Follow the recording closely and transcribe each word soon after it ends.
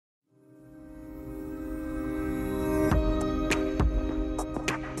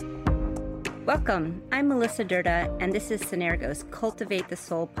Welcome. I'm Melissa Durda, and this is Synergo's Cultivate the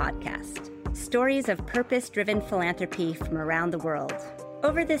Soul podcast. Stories of purpose-driven philanthropy from around the world.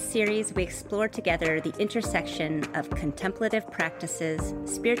 Over this series, we explore together the intersection of contemplative practices,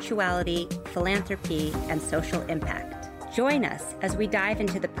 spirituality, philanthropy, and social impact. Join us as we dive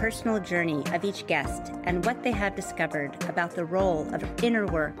into the personal journey of each guest and what they have discovered about the role of inner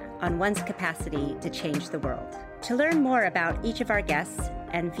work on one's capacity to change the world. To learn more about each of our guests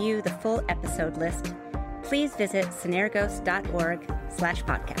and view the full episode list, please visit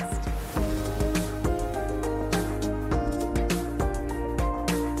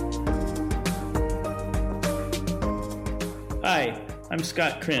Hi, I'm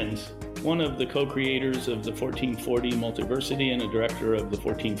Scott Kriens, one of the co-creators of the 1440 Multiversity and a director of the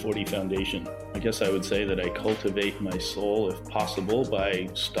 1440 Foundation. I guess I would say that I cultivate my soul, if possible, by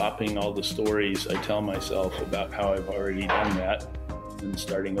stopping all the stories I tell myself about how I've already done that and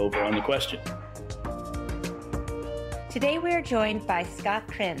starting over on the question. Today we are joined by Scott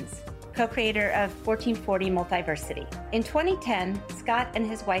Kriens, co-creator of 1440 Multiversity. In 2010, Scott and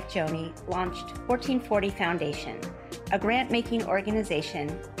his wife Joni launched 1440 Foundation, a grant-making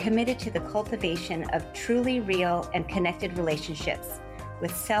organization committed to the cultivation of truly real and connected relationships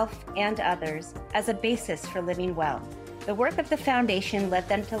with self and others as a basis for living well. The work of the foundation led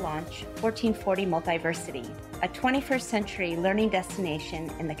them to launch 1440 Multiversity, a 21st century learning destination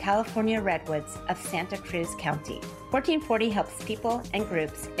in the California redwoods of Santa Cruz County. 1440 helps people and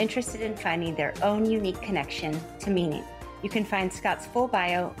groups interested in finding their own unique connection to meaning. You can find Scott's full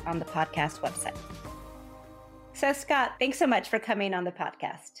bio on the podcast website. So Scott, thanks so much for coming on the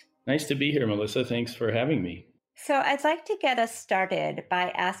podcast. Nice to be here, Melissa. Thanks for having me. So I'd like to get us started by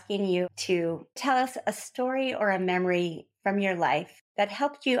asking you to tell us a story or a memory from your life that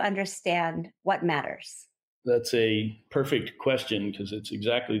helped you understand what matters. That's a perfect question because it's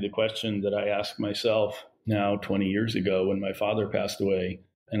exactly the question that I asked myself now 20 years ago when my father passed away.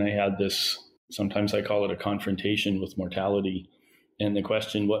 And I had this, sometimes I call it a confrontation with mortality. And the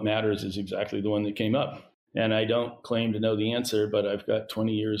question, what matters, is exactly the one that came up. And I don't claim to know the answer, but I've got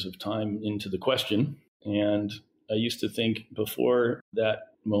 20 years of time into the question. And I used to think before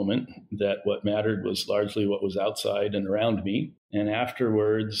that moment that what mattered was largely what was outside and around me. And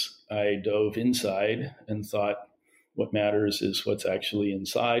afterwards, I dove inside and thought, what matters is what's actually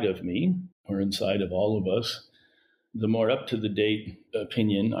inside of me or inside of all of us. The more up-to-the-date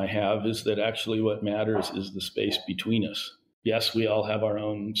opinion I have is that actually what matters is the space between us. Yes, we all have our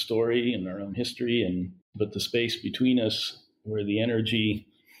own story and our own history, but the space between us where the energy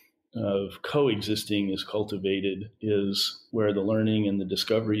of coexisting is cultivated is where the learning and the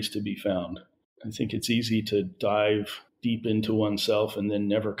discovery is to be found. I think it's easy to dive deep into oneself and then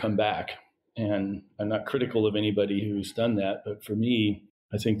never come back. And I'm not critical of anybody who's done that, but for me,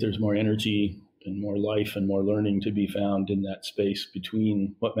 I think there's more energy and more life and more learning to be found in that space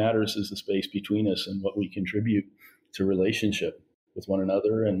between. What matters is the space between us and what we contribute to relationship with one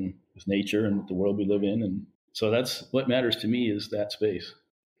another and with nature and with the world we live in. And so that's what matters to me, is that space.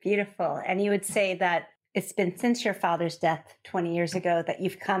 Beautiful. And you would say that it's been since your father's death 20 years ago that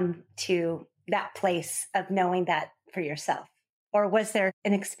you've come to that place of knowing that for yourself? Or was there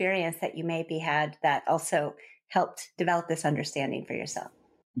an experience that you maybe had that also helped develop this understanding for yourself?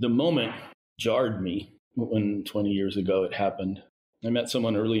 The moment jarred me when 20 years ago it happened. I met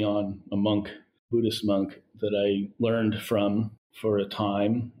someone early on, a monk, Buddhist monk, that I learned from for a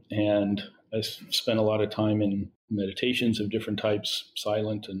time. And I spent a lot of time in meditations of different types,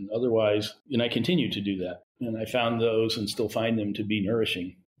 silent and otherwise, and I continue to do that. And I found those and still find them to be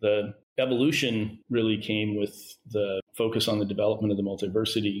nourishing. The evolution really came with the focus on the development of the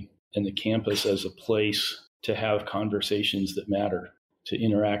multiversity and the campus as a place to have conversations that matter, to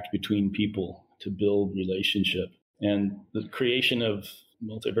interact between people, to build relationship. And the creation of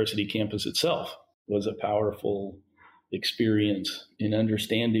Multiversity Campus itself was a powerful experience in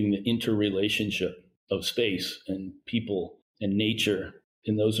understanding the interrelationship of space and people and nature.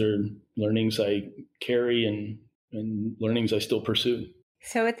 And those are learnings I carry and learnings I still pursue.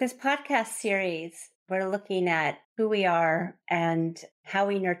 So with this podcast series, we're looking at who we are and how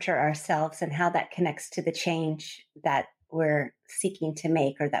we nurture ourselves and how that connects to the change that we're seeking to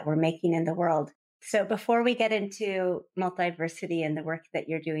make or that we're making in the world. So before we get into Multiversity and the work that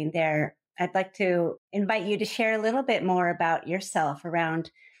you're doing there, I'd like to invite you to share a little bit more about yourself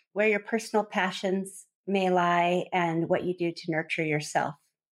around where your personal passions may lie and what you do to nurture yourself.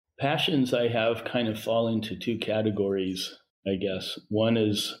 Passions I have kind of fall into two categories, I guess. One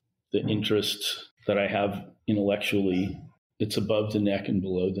is the interests that I have intellectually. It's above the neck and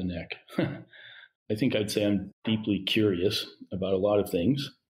below the neck. I think I'd say I'm deeply curious about a lot of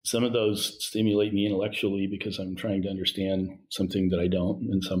things. Some of those stimulate me intellectually because I'm trying to understand something that I don't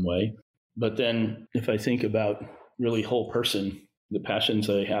in some way. But then if I think about really whole person, the passions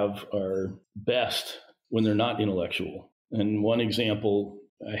I have are best when they're not intellectual. And one example,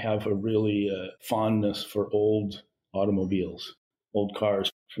 I have a really fondness for old automobiles, old cars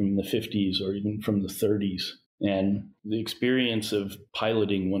from the 50s or even from the 30s. And the experience of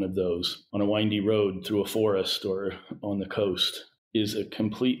piloting one of those on a windy road through a forest or on the coast is a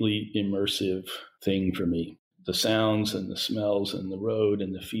completely immersive thing for me. The sounds and the smells and the road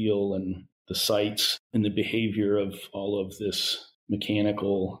and the feel and the sights and the behavior of all of this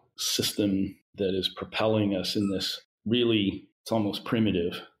mechanical system that is propelling us in this really, it's almost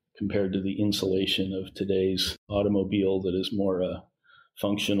primitive compared to the insulation of today's automobile that is more a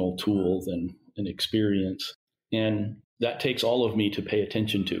functional tool than an experience. And that takes all of me to pay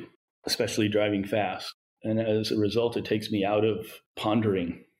attention to, especially driving fast. And as a result, it takes me out of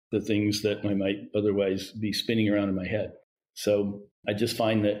pondering the things that I might otherwise be spinning around in my head. So I just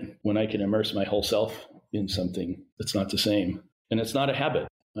find that when I can immerse my whole self in something, it's not the same. And it's not a habit.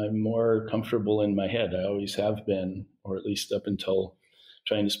 I'm more comfortable in my head. I always have been, or at least up until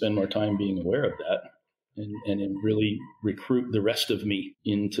trying to spend more time being aware of that and really recruit the rest of me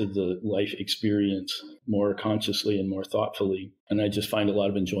into the life experience more consciously and more thoughtfully. And I just find a lot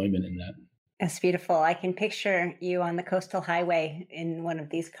of enjoyment in that. That's beautiful. I can picture you on the coastal highway in one of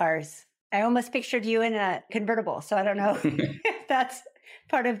these cars. I almost pictured you in a convertible. So I don't know if that's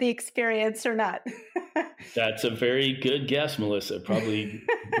part of the experience or not. That's a very good guess, Melissa. Probably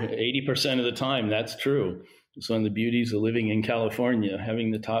 80% of the time, that's true. It's one of the beauties of living in California.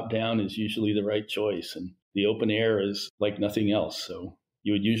 Having the top down is usually the right choice. And the open air is like nothing else. So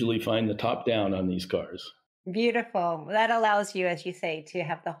you would usually find the top down on these cars. Beautiful. That allows you, as you say, to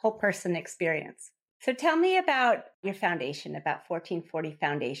have the whole person experience. So tell me about your foundation, about 1440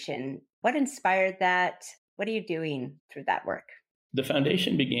 Foundation. What inspired that? What are you doing through that work? The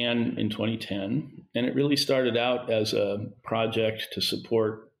foundation began in 2010, and it really started out as a project to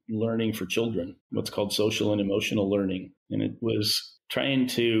support learning for children, what's called social and emotional learning. And it was trying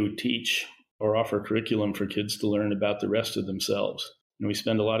to teach or offer curriculum for kids to learn about the rest of themselves. And we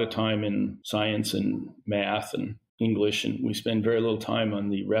spend a lot of time in science and math and English, and we spend very little time on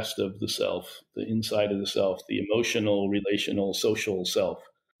the rest of the self, the inside of the self, the emotional, relational, social self.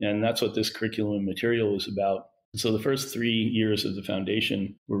 And that's what this curriculum and material is about. So the first 3 years of the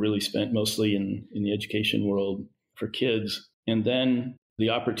foundation were really spent mostly in the education world for kids. And then the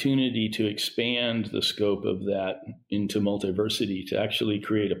opportunity to expand the scope of that into Multiversity, to actually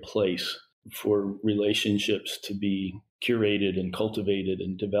create a place for relationships to be curated and cultivated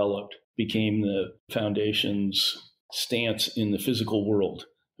and developed, became the foundation's stance in the physical world.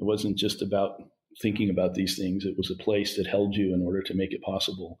 It wasn't just about thinking about these things. It was a place that held you in order to make it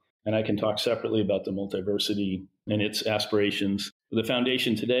possible. And I can talk separately about the Multiversity and its aspirations. The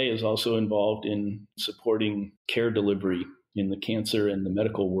foundation today is also involved in supporting care delivery in the cancer and the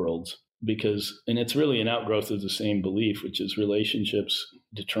medical worlds, and it's really an outgrowth of the same belief, which is relationships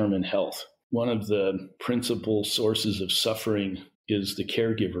determine health. One of the principal sources of suffering is the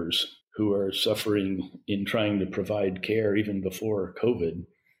caregivers who are suffering in trying to provide care even before COVID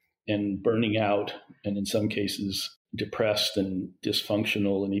and burning out, and in some cases depressed and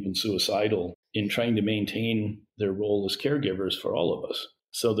dysfunctional and even suicidal in trying to maintain their role as caregivers for all of us.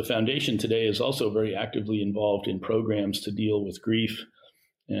 So the foundation today is also very actively involved in programs to deal with grief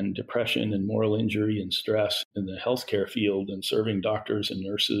and depression and moral injury and stress in the healthcare field and serving doctors and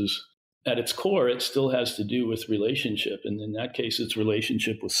nurses. At its core, it still has to do with relationship. And in that case, it's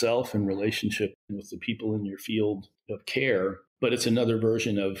relationship with self and relationship with the people in your field of care. But it's another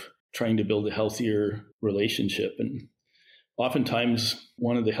version of trying to build a healthier relationship. And oftentimes,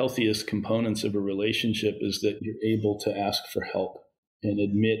 one of the healthiest components of a relationship is that you're able to ask for help and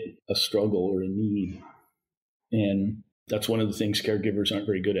admit a struggle or a need. And that's one of the things caregivers aren't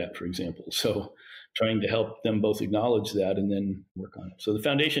very good at, for example. So trying to help them both acknowledge that and then work on it. So the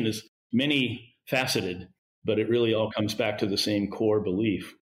foundation is many faceted, but it really all comes back to the same core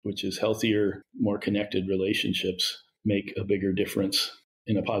belief, which is healthier, more connected relationships make a bigger difference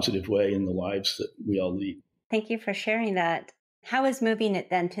in a positive way in the lives that we all lead. Thank you for sharing that. How is moving it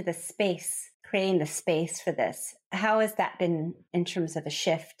then to the space, creating the space for this? How has that been in terms of a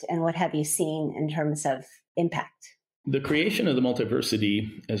shift, and what have you seen in terms of impact? The creation of the Multiversity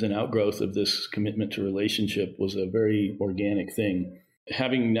as an outgrowth of this commitment to relationship was a very organic thing.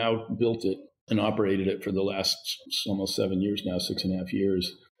 Having now built it and operated it for the last almost 7 years now, 6.5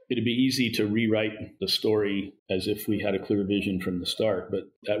 years, it'd be easy to rewrite the story as if we had a clear vision from the start, but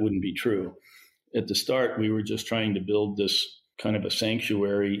that wouldn't be true. At the start, we were just trying to build this kind of a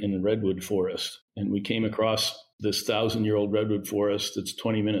sanctuary in a redwood forest. And we came across this 1,000-year-old redwood forest that's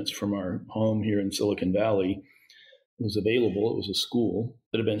 20 minutes from our home here in Silicon Valley. It was available. It was a school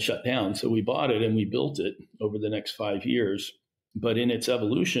that had been shut down. So we bought it and we built it over the next 5 years. But in its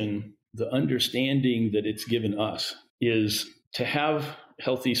evolution, the understanding that it's given us is to have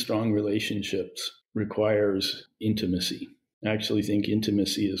healthy, strong relationships requires intimacy. I actually think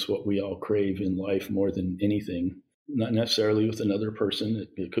intimacy is what we all crave in life more than anything. Not necessarily with another person.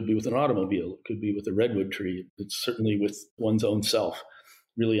 It could be with an automobile. It could be with a redwood tree. It's certainly with one's own self.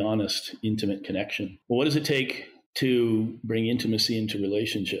 Really honest, intimate connection. Well, what does it take to bring intimacy into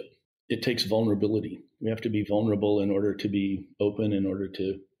relationship? It takes vulnerability. We have to be vulnerable in order to be open, in order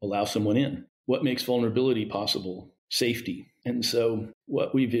to allow someone in. What makes vulnerability possible? Safety. And so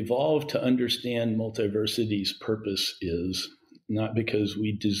what we've evolved to understand Multiversity's purpose is not because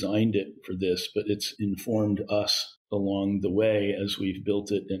we designed it for this, but it's informed us along the way as we've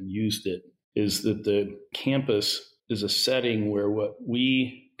built it and used it, is that the campus is a setting where what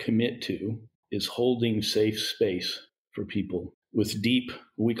we commit to is holding safe space for people with deep,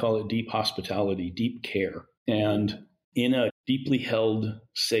 we call it deep hospitality, deep care. And in a deeply held,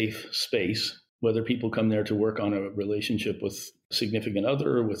 safe space, whether people come there to work on a relationship with a significant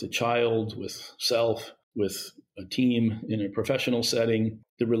other, with a child, with self, with a team in a professional setting,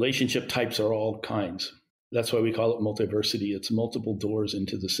 the relationship types are all kinds. That's why we call it Multiversity. It's multiple doors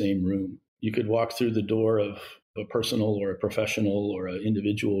into the same room. You could walk through the door of a personal or a professional or an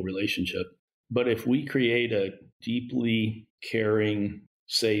individual relationship. But if we create a deeply caring,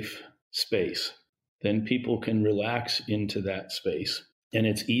 safe space, then people can relax into that space. And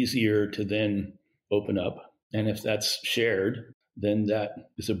it's easier to then open up. And if that's shared, then that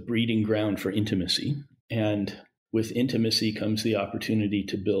is a breeding ground for intimacy. And with intimacy comes the opportunity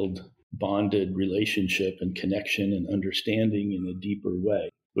to build bonded relationship and connection and understanding in a deeper way,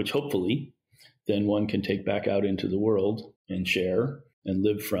 which hopefully then one can take back out into the world and share and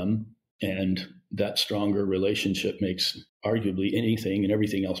live from. And that stronger relationship makes arguably anything and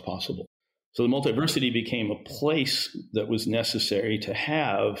everything else possible. So the Multiversity became a place that was necessary to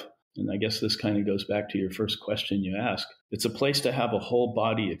have, and I guess this kind of goes back to your first question you asked. It's a place to have a whole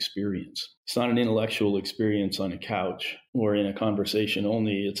body experience. It's not an intellectual experience on a couch or in a conversation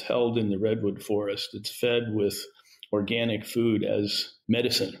only. It's held in the redwood forest. It's fed with organic food as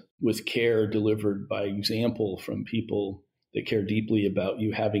medicine, with care delivered by example from people that care deeply about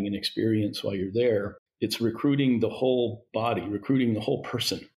you having an experience while you're there. It's recruiting the whole body, recruiting the whole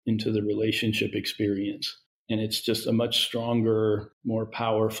person into the relationship experience. And it's just a much stronger, more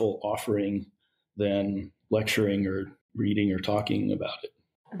powerful offering than lecturing or reading or talking about it.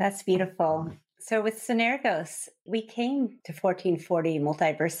 That's beautiful. So with Synergos, we came to 1440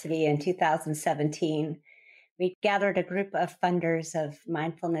 Multiversity in 2017. We gathered a group of funders of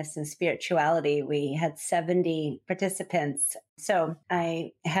mindfulness and spirituality. We had 70 participants. So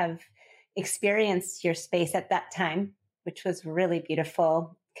I have experienced your space at that time, which was really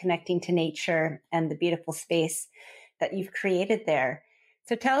beautiful, connecting to nature and the beautiful space that you've created there.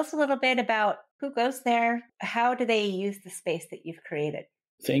 So tell us a little bit about who goes there. How do they use the space that you've created?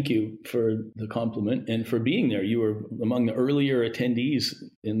 Thank you for the compliment and for being there. You were among the earlier attendees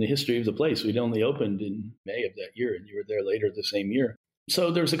in the history of the place. We'd only opened in May of that year, and you were there later the same year.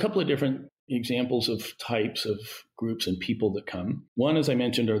 So there's a couple of different examples of types of groups and people that come. One, as I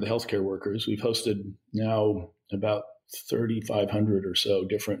mentioned, are the healthcare workers. We've hosted now about 3,500 or so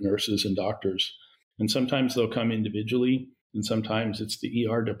different nurses and doctors. And sometimes they'll come individually, and sometimes it's the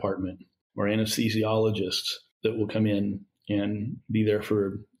ER department or anesthesiologists that will come in and be there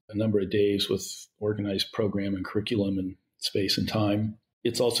for a number of days with organized program and curriculum and space and time.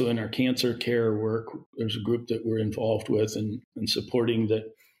 It's also in our cancer care work. There's a group that we're involved with and supporting that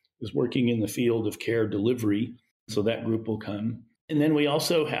is working in the field of care delivery. So that group will come. And then we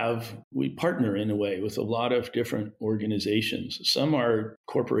also we partner in a way with a lot of different organizations. Some are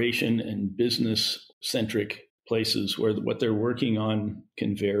corporation and business centric places where what they're working on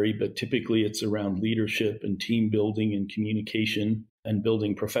can vary, but typically it's around leadership and team building and communication and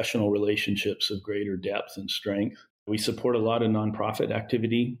building professional relationships of greater depth and strength. We support a lot of nonprofit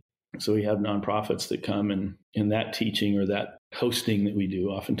activity. So we have nonprofits that come and in that teaching or that hosting that we do,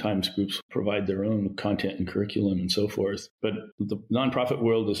 oftentimes groups provide their own content and curriculum and so forth. But the nonprofit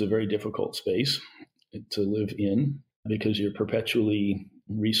world is a very difficult space to live in because you're perpetually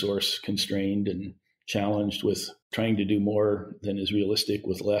resource constrained and challenged with trying to do more than is realistic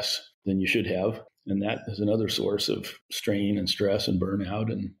with less than you should have. And that is another source of strain and stress and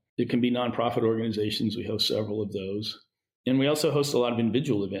burnout. And it can be nonprofit organizations. We host several of those. And we also host a lot of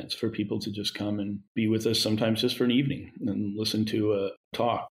individual events for people to just come and be with us, sometimes just for an evening and listen to a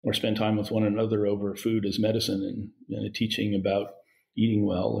talk or spend time with one another over food as medicine and a teaching about eating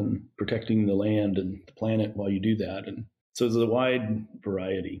well and protecting the land and the planet while you do that. And so there's a wide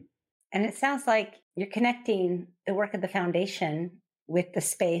variety. And it sounds like you're connecting the work of the foundation with the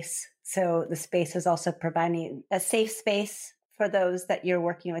space. So the space is also providing a safe space for those that you're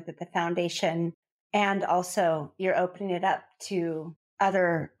working with at the foundation. And also you're opening it up to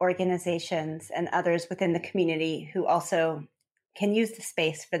other organizations and others within the community who also can use the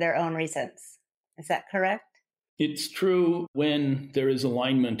space for their own reasons. Is that correct? It's true when there is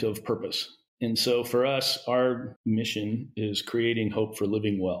alignment of purpose. And so for us, our mission is creating hope for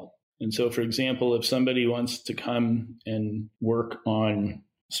living well. And so, for example, if somebody wants to come and work on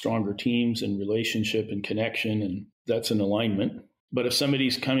stronger teams and relationship and connection, and that's an alignment. But if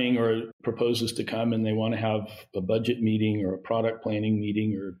somebody's coming or proposes to come and they want to have a budget meeting or a product planning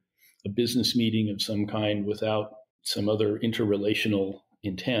meeting or a business meeting of some kind without some other interrelational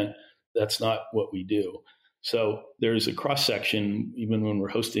intent, that's not what we do. So there's a cross section, even when we're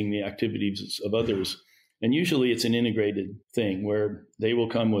hosting the activities of others. And usually it's an integrated thing where they will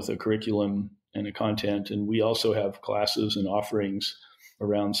come with a curriculum and a content. And we also have classes and offerings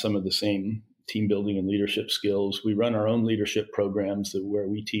around some of the same team building and leadership skills. We run our own leadership programs where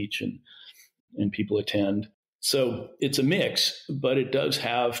we teach and people attend. So it's a mix, but it does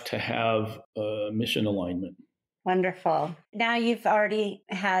have to have a mission alignment. Wonderful. Now you've already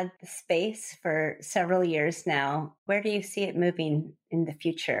had the space for several years now. Where do you see it moving in the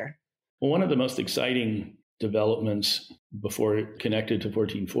future? Well, one of the most exciting developments before it connected to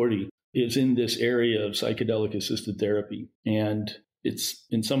 1440 is in this area of psychedelic assisted therapy. And it's,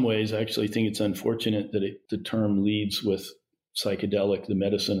 in some ways, I actually think it's unfortunate that the term leads with psychedelic, the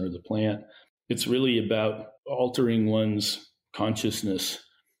medicine or the plant. It's really about altering one's consciousness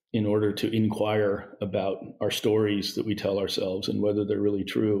in order to inquire about our stories that we tell ourselves and whether they're really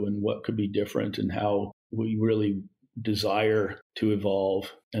true and what could be different and how we really desire to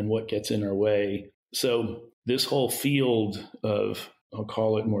evolve and what gets in our way. So this whole field of, I'll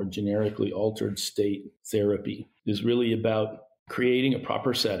call it more generically, altered state therapy is really about creating a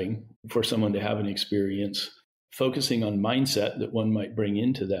proper setting for someone to have an experience, focusing on mindset that one might bring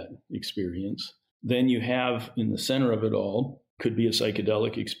into that experience. Then you have in the center of it all, could be a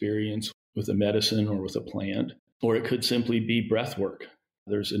psychedelic experience with a medicine or with a plant, or it could simply be breath work.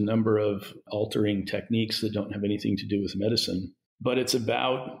 There's a number of altering techniques that don't have anything to do with medicine, but it's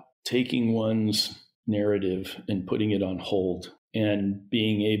about taking one's narrative and putting it on hold and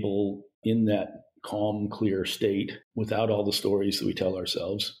being able in that calm, clear state without all the stories that we tell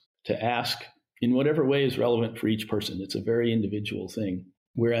ourselves to ask in whatever way is relevant for each person. It's a very individual thing.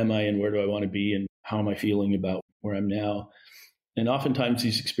 Where am I and where do I want to be and how am I feeling about where I'm now? And oftentimes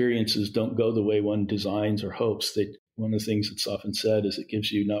these experiences don't go the way one designs or hopes. One of the things that's often said is it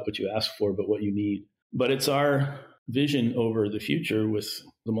gives you not what you ask for, but what you need. But it's our vision over the future with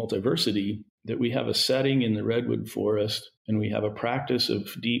the Multiversity that we have a setting in the redwood forest and we have a practice of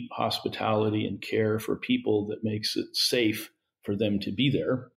deep hospitality and care for people that makes it safe for them to be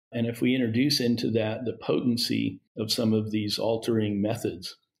there. And if we introduce into that the potency of some of these altering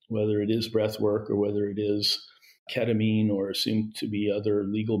methods, whether it is breath work or whether it is ketamine or soon to be other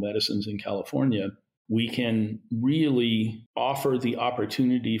legal medicines in California, we can really offer the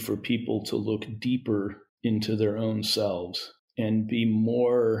opportunity for people to look deeper into their own selves and be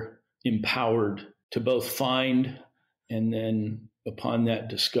more empowered to both find and then upon that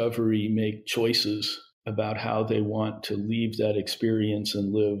discovery make choices about how they want to leave that experience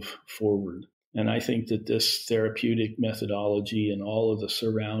and live forward. And I think that this therapeutic methodology and all of the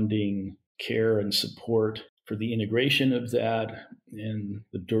surrounding care and support for the integration of that and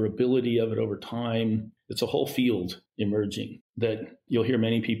the durability of it over time, it's a whole field emerging that you'll hear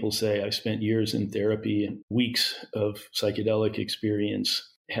many people say, I spent years in therapy and weeks of psychedelic experience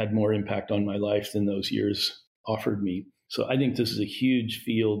had more impact on my life than those years offered me. So I think this is a huge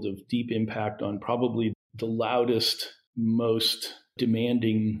field of deep impact on probably the loudest, most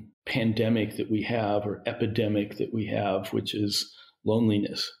demanding pandemic that we have or epidemic that we have, which is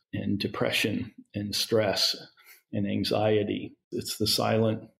loneliness and depression and stress and anxiety. It's the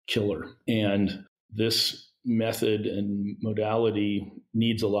silent killer. And this method and modality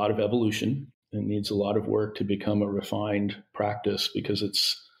needs a lot of evolution and needs a lot of work to become a refined practice because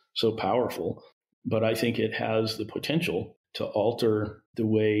it's so powerful. But I think it has the potential to alter the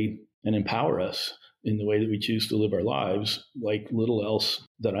way and empower us in the way that we choose to live our lives like little else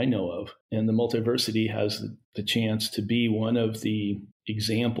that I know of. And the Multiversity has the chance to be one of the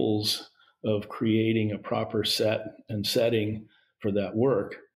examples of creating a proper set and setting for that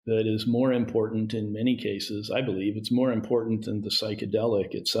work that is more important in many cases. I believe it's more important than the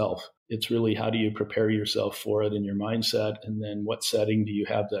psychedelic itself. It's really how do you prepare yourself for it in your mindset, and then what setting do you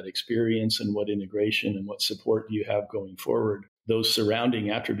have that experience, and what integration and what support do you have going forward. Those surrounding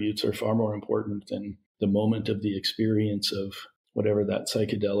attributes are far more important than the moment of the experience of whatever that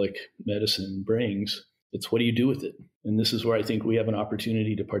psychedelic medicine brings. It's what do you do with it? And this is where I think we have an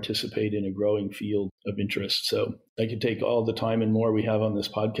opportunity to participate in a growing field of interest. So I could take all the time and more we have on this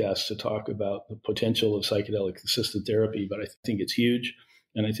podcast to talk about the potential of psychedelic assisted therapy, but I think it's huge.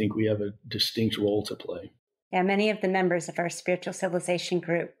 And I think we have a distinct role to play. Yeah, many of the members of our spiritual civilization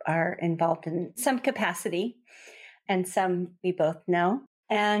group are involved in some capacity, and some we both know.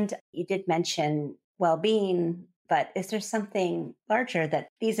 And you did mention well-being, but is there something larger that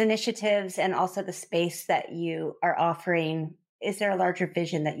these initiatives and also the space that you are offering, is there a larger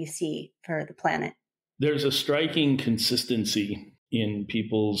vision that you see for the planet? There's a striking consistency in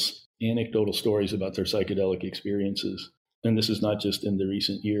people's anecdotal stories about their psychedelic experiences. And this is not just in the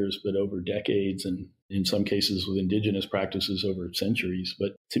recent years, but over decades, and in some cases with indigenous practices over centuries.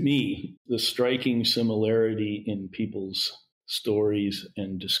 But to me, the striking similarity in people's stories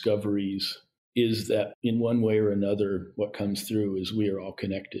and discoveries is that in one way or another, what comes through is we are all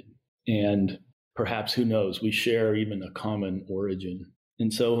connected. And perhaps, who knows, we share even a common origin.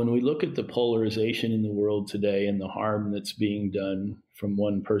 And so when we look at the polarization in the world today and the harm that's being done from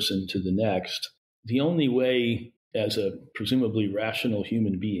one person to the next, the only way as a presumably rational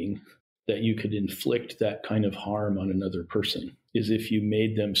human being that you could inflict that kind of harm on another person is if you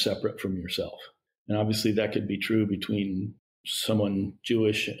made them separate from yourself. And obviously that could be true between someone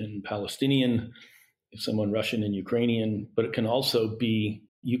Jewish and Palestinian, someone Russian and Ukrainian, but it can also be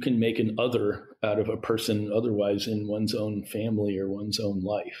you can make an other out of a person otherwise in one's own family or one's own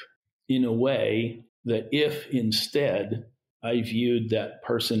life in a way that if instead I viewed that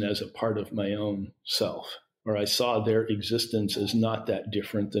person as a part of my own self, or I saw their existence as not that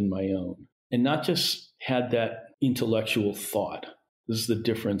different than my own, and not just had that intellectual thought. This is the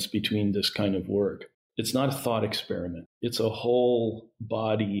difference between this kind of work. It's not a thought experiment. It's a whole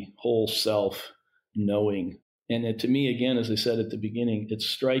body, whole self knowing. And to me, again, as I said at the beginning, it's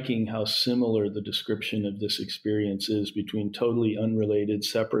striking how similar the description of this experience is between totally unrelated,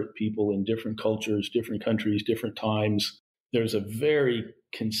 separate people in different cultures, different countries, different times. There's a very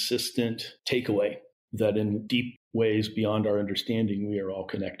consistent takeaway that in deep ways beyond our understanding, we are all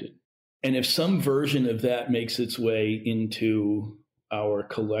connected. And if some version of that makes its way into our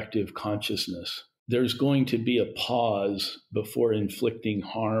collective consciousness, there's going to be a pause before inflicting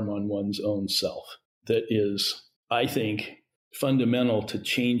harm on one's own self that is, I think, fundamental to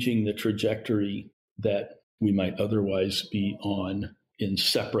changing the trajectory that we might otherwise be on in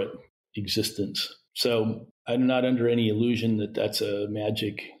separate existence. So I'm not under any illusion that that's a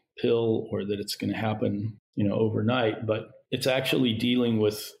magic pill or that it's going to happen, overnight, but it's actually dealing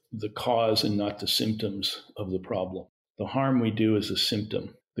with the cause and not the symptoms of the problem. The harm we do is a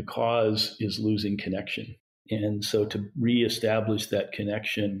symptom. The cause is losing connection. And so to reestablish that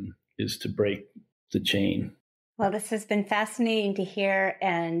connection is to break the chain. Well, this has been fascinating to hear,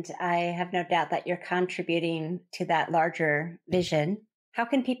 and I have no doubt that you're contributing to that larger vision. How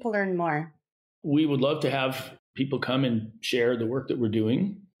can people learn more? We would love to have people come and share the work that we're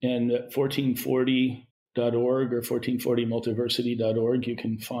doing. And at 1440.org or 1440multiversity.org, you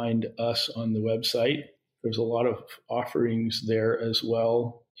can find us on the website. There's a lot of offerings there as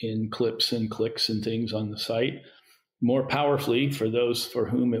well in clips and clicks and things on the site. More powerfully, for those for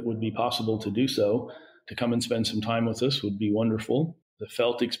whom it would be possible to do so, to come and spend some time with us would be wonderful. The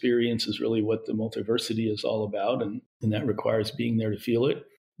felt experience is really what the Multiversity is all about, and that requires being there to feel it.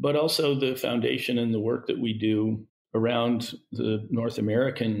 But also the foundation and the work that we do around the North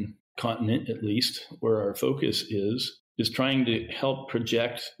American continent, at least, where our focus is trying to help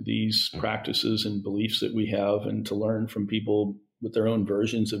project these practices and beliefs that we have and to learn from people with their own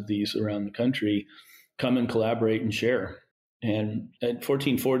versions of these around the country, come and collaborate and share. And at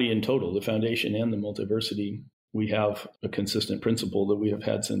 1440 in total, the foundation and the Multiversity, we have a consistent principle that we have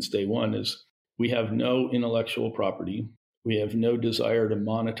had since day one is we have no intellectual property. We have no desire to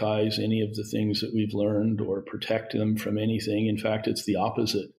monetize any of the things that we've learned or protect them from anything. In fact, it's the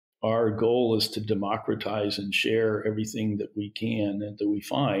opposite. Our goal is to democratize and share everything that we can and that we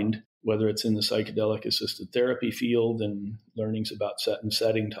find, whether it's in the psychedelic assisted therapy field and learnings about set and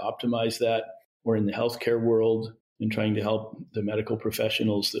setting to optimize that, or in the healthcare world and trying to help the medical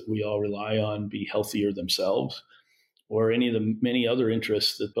professionals that we all rely on be healthier themselves, or any of the many other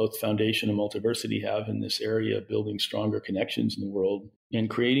interests that both Foundation and Multiversity have in this area, building stronger connections in the world and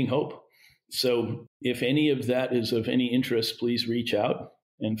creating hope. So if any of that is of any interest, please reach out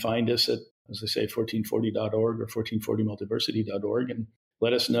and find us at, as I say, 1440.org or 1440multiversity.org, and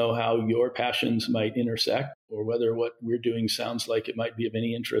let us know how your passions might intersect, or whether what we're doing sounds like it might be of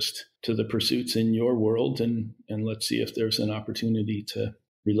any interest to the pursuits in your world. And let's see if there's an opportunity to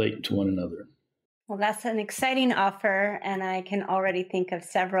relate to one another. Well, that's an exciting offer, and I can already think of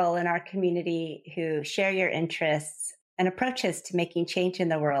several in our community who share your interests and approaches to making change in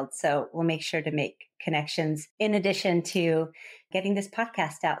the world. So we'll make sure to make connections in addition to getting this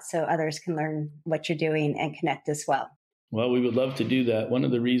podcast out so others can learn what you're doing and connect as well. Well, we would love to do that. One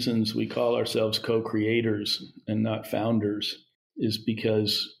of the reasons we call ourselves co-creators and not founders is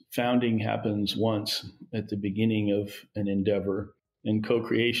because founding happens once at the beginning of an endeavor, and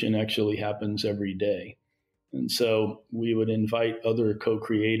co-creation actually happens every day. And so we would invite other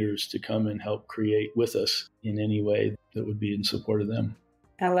co-creators to come and help create with us in any way that would be in support of them.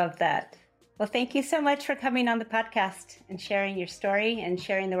 I love that. Well, thank you so much for coming on the podcast and sharing your story and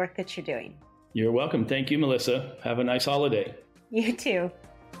sharing the work that you're doing. You're welcome. Thank you, Melissa. Have a nice holiday. You too.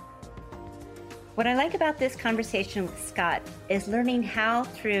 What I like about this conversation with Scott is learning how,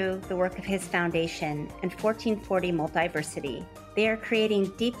 through the work of his foundation and 1440 Multiversity, they are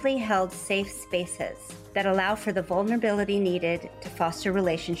creating deeply held safe spaces that allow for the vulnerability needed to foster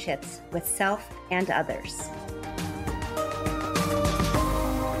relationships with self and others.